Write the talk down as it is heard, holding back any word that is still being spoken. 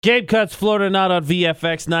Gabe Cuts, Florida Not on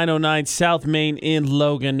VFX, 909 South Main in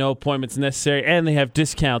Logan. No appointments necessary, and they have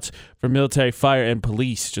discounts for military, fire, and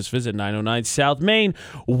police. Just visit 909 South Main.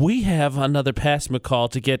 We have another pass, McCall,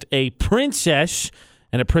 to get a princess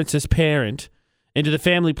and a princess parent into the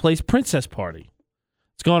Family Place Princess Party.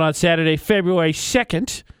 It's going on Saturday, February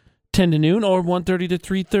 2nd, 10 to noon, or 1:30 to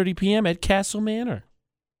 3:30 p.m. at Castle Manor.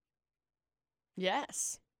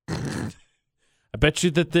 Yes. I bet you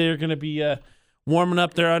that they're going to be warming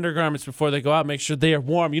up their undergarments before they go out. Make sure they are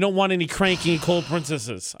warm. You don't want any cranky and cold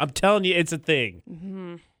princesses. I'm telling you, it's a thing.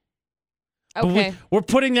 Mm-hmm. Okay. We're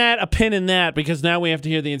putting a pin in that because now we have to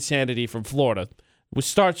hear the insanity from Florida, which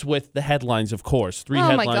starts with the headlines, of course. Three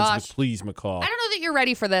headlines, please, McCall. I don't know that you're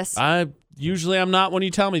ready for this. Usually I'm not when you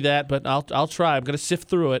tell me that, but I'll try. I'm going to sift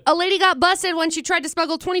through it. A lady got busted when she tried to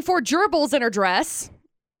smuggle 24 gerbils in her dress.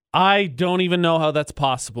 I don't even know how that's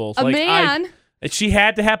possible. She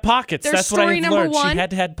had to have pockets. There's That's what I have learned. One. She had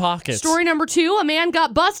to have pockets. Story number 2, a man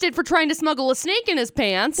got busted for trying to smuggle a snake in his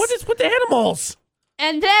pants. What is with animals?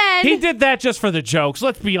 And then... He did that just for the jokes.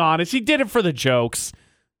 Let's be honest. He did it for the jokes.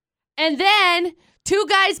 And then 2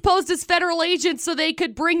 guys posed as federal agents so they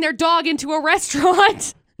could bring their dog into a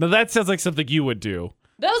restaurant. Now, that sounds like something you would do.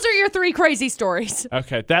 Those are your 3 crazy stories.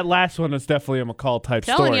 Okay, that last one is definitely a McCall type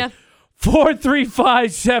Telling story. you.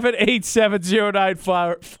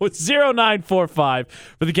 435-787-0945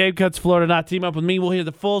 for the Game Cuts Florida Not. Team up with me. We'll hear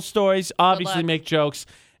the full stories, obviously make jokes,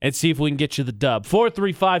 and see if we can get you the dub.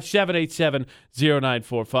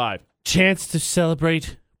 435-787-0945. Chance to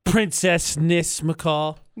celebrate Princess-ness,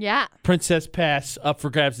 McCall. Yeah. Princess Pass up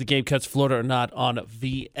for grabs. The Game Cuts Florida or Not on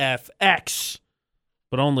VFX.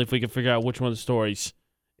 But only if we can figure out which one of the stories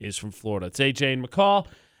is from Florida. It's AJ and McCall.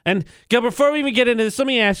 And, Gil, before we even get into this, let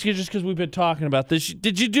me ask you, just because we've been talking about this,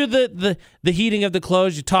 did you do the heating of the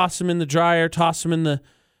clothes? You toss them in the dryer, toss them in the,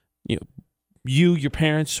 your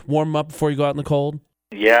parents, warm them up before you go out in the cold?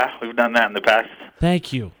 Yeah, we've done that in the past.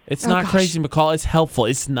 Thank you. It's not crazy, McCall. It's helpful.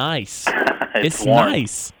 It's nice. it's warm.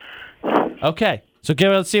 Nice. Okay. So,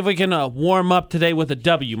 Gil, let's see if we can warm up today with a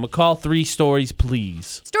W. McCall, 3 stories,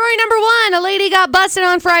 please. Story number 1, a lady got busted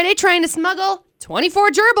on Friday trying to smuggle 24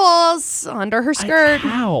 gerbils under her skirt.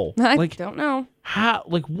 How? I don't know. How?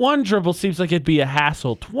 Like, 1 gerbil seems like it'd be a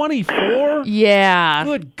hassle. 24? Yeah.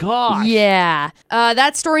 Good gosh. Yeah.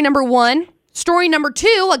 That's story number 1. Story number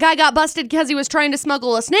 2, a guy got busted because he was trying to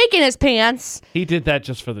smuggle a snake in his pants. He did that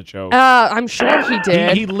just for the joke. I'm sure he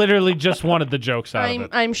did. He literally just wanted the jokes out of it.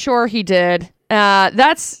 I'm sure he did.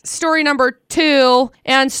 That's story number 2.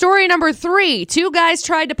 And story number 3, 2 guys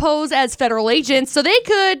tried to pose as federal agents so they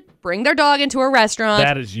could bring their dog into a restaurant.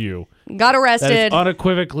 That is you. Got arrested. That is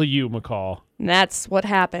unequivocally you, McCall. And that's what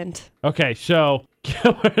happened. Okay, so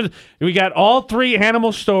we got all 3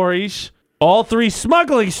 animal stories, all 3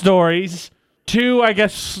 smuggling stories, 2, I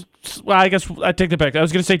guess I take that back. I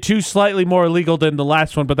was going to say 2 slightly more illegal than the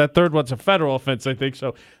last one, but that third one's a federal offense, I think.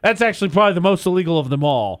 So that's actually probably the most illegal of them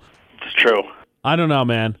all. It's true. I don't know,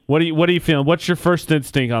 man. What are you feeling? What's your first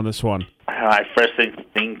instinct on this one? My first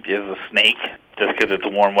instinct is a snake, just because it's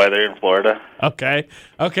warm weather in Florida. Okay,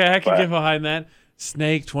 I can get behind that.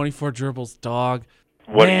 Snake, 24 gerbils, dog.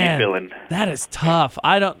 What are you feeling? That is tough.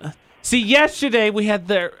 I don't... See, yesterday we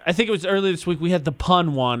had I think it was earlier this week, we had the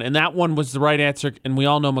pun one, and that one was the right answer, and we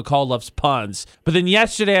all know McCall loves puns. But then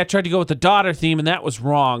yesterday I tried to go with the daughter theme, and that was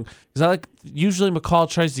wrong. Because usually McCall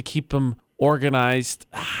tries to keep them organized.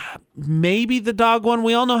 Maybe the dog one.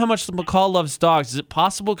 We all know how much McCall loves dogs. Is it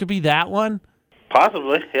possible it could be that one?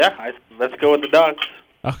 Possibly, yeah. Let's go with the dogs.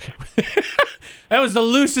 Okay. That was the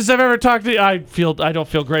loosest I've ever talked to you. I don't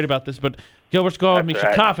feel great about this, but Gilbert's going with me.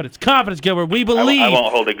 Right. Confidence, Gilbert. We believe. I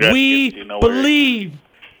won't hold a grudge. We believe.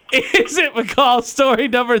 Is it McCall story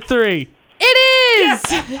number 3? It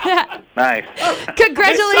is. Yeah. Nice.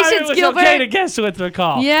 Congratulations, it Gilbert. Okay to guess with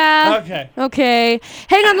McCall. Yeah. Okay.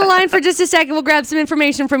 Hang on the line for just a second. We'll grab some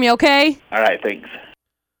information from you. Okay. All right. Thanks.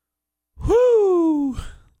 Whoo.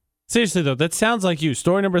 Seriously though, that sounds like you.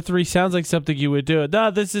 Story number 3 sounds like something you would do.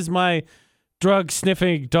 No, this is my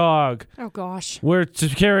drug-sniffing dog. Oh, gosh. We're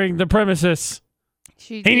securing the premises.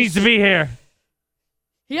 He needs to be here.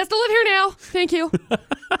 He has to live here now. Thank you.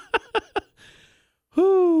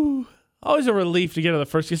 Whew. Always a relief to get to the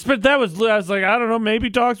first case. But I was like, I don't know, maybe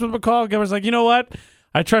dogs with McCall. I was like, you know what?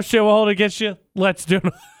 I trust you. We'll hold it against you. Let's do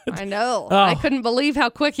it. I know. Oh. I couldn't believe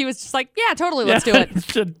how quick he was just like, yeah, totally, let's do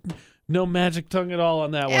it. No magic tongue at all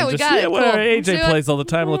on that Yeah, one. we got it. Whatever Cool. AJ plays all the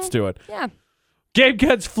time. Let's do it. Yeah. Game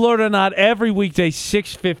Cuts Florida Not every weekday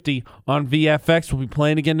 6:50 on VFX. We'll be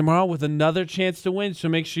playing again tomorrow with another chance to win, so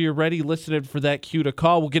make sure you're ready, listening for that cue to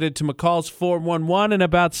call. We'll get into McCall's 411 in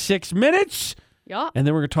about 6 minutes. Yeah. And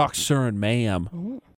then we're going to talk Sir and Ma'am.